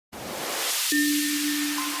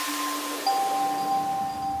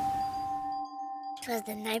'Twas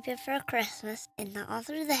the night before Christmas, and all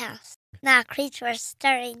through the house not a creature was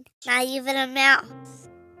stirring, not even a mouse.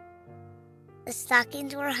 The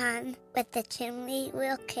stockings were hung with the chimney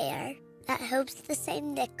wheel care that hopes the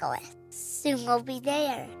same Nicholas soon will be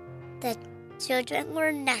there. The children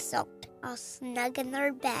were nestled all snug in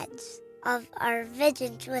their beds, of our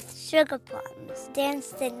visions with sugar plums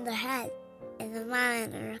danced in their heads, and the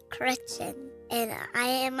miner curtsied, and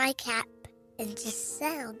I in my cap, and just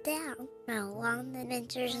settled down along the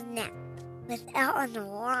winter's nap. Without an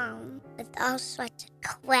alarm, without such a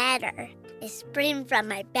clatter, I sprang from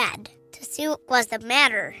my bed to see what was the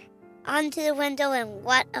matter. Onto the window, and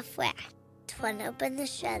what a flash! 'Twas opened the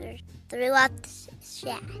shutters, threw up the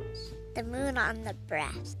sash, the moon on the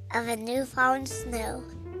breast of a new-fallen snow,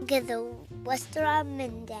 give the western on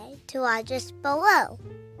midday to lie just below.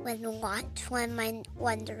 When my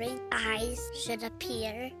wondering eyes should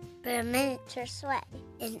appear for a miniature sleigh,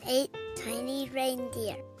 and 8 tiny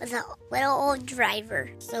reindeer with a little old driver,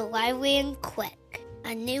 so lively and quick,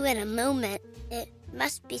 I knew in a moment it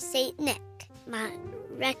must be Saint Nick. My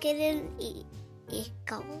reckoning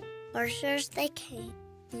eagle horses they came,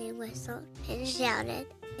 and he whistled and shouted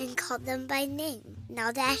and called them by name.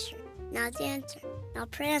 Now Dasher, now Dancer, now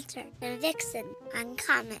Prancer, and Vixen, and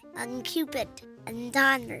Comet, and Cupid, and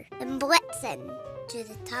Donner, and Blitzen, to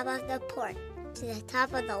the top of the porch, to the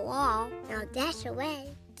top of the wall. Now dash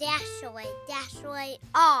away,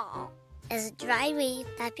 all. As a dry leaf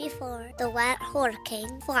that before the wet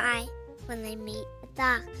hurricane fly, when they meet the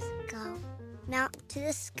dogs go, mount to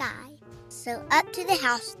the sky. So up to the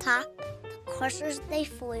housetop, the coursers they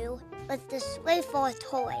flew, with the sleigh full of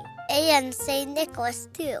toy, and St. Nicholas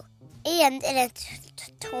too. And in a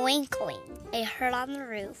twinkling, I heard on the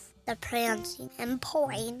roof the prancing and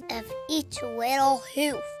pulling of each little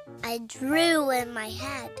hoof. I drew in my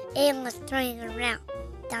head and was turning around.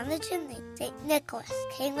 Down the chimney, St. Nicholas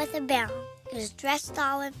came with a bound. He was dressed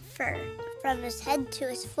all in fur, from his head to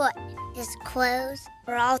his foot. His clothes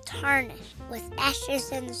were all tarnished with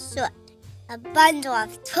ashes and soot. A bundle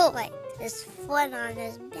of toys, his foot on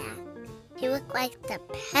his back. He looked like the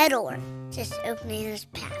peddler, just opening his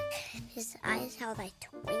pack. His eyes, how they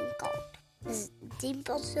twinkled. His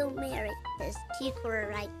dimples so merry. His teeth were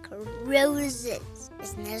like roses.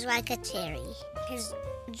 His nose like a cherry. His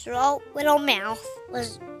droll little mouth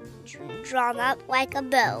was drawn up like a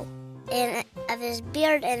bow. And of his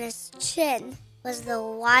beard and his chin was the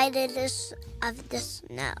whitest of the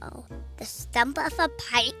snow. The stump of a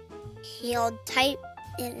pipe he held tight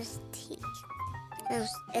in his teeth.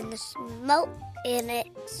 And the smoke in it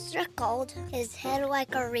circled his head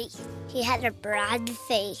like a wreath. He had a broad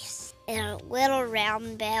face and a little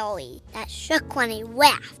round belly that shook when he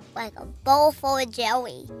laughed like a bowl full of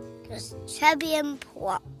jelly. He was chubby and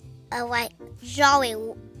plump, like jolly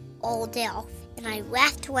old elf, and I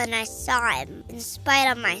laughed when I saw him, in spite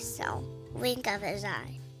of myself, wink of his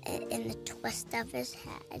eye and the twist of his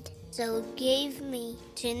head. So it gave me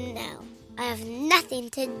to know I have nothing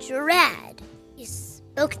to dread. He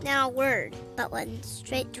spoke not a word, but went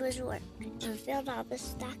straight to his work, and filled all the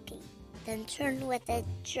stocking, then turned with a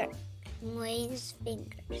jerk, and laid his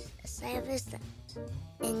fingers aside of his thumbs,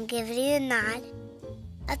 and giving a nod,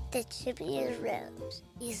 up the chimney rose.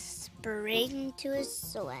 He sprang to his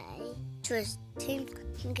sleigh, to his tinkle,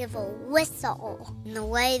 and gave a whistle, and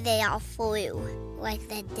away they all flew, like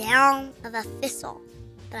the down of a thistle.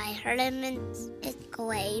 But I heard him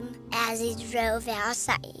exclaim as he drove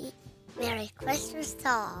outside, Merry Christmas to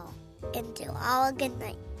all, and to all a good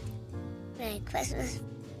night. Merry Christmas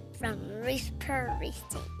from Reece,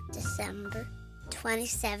 December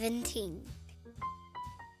 2017.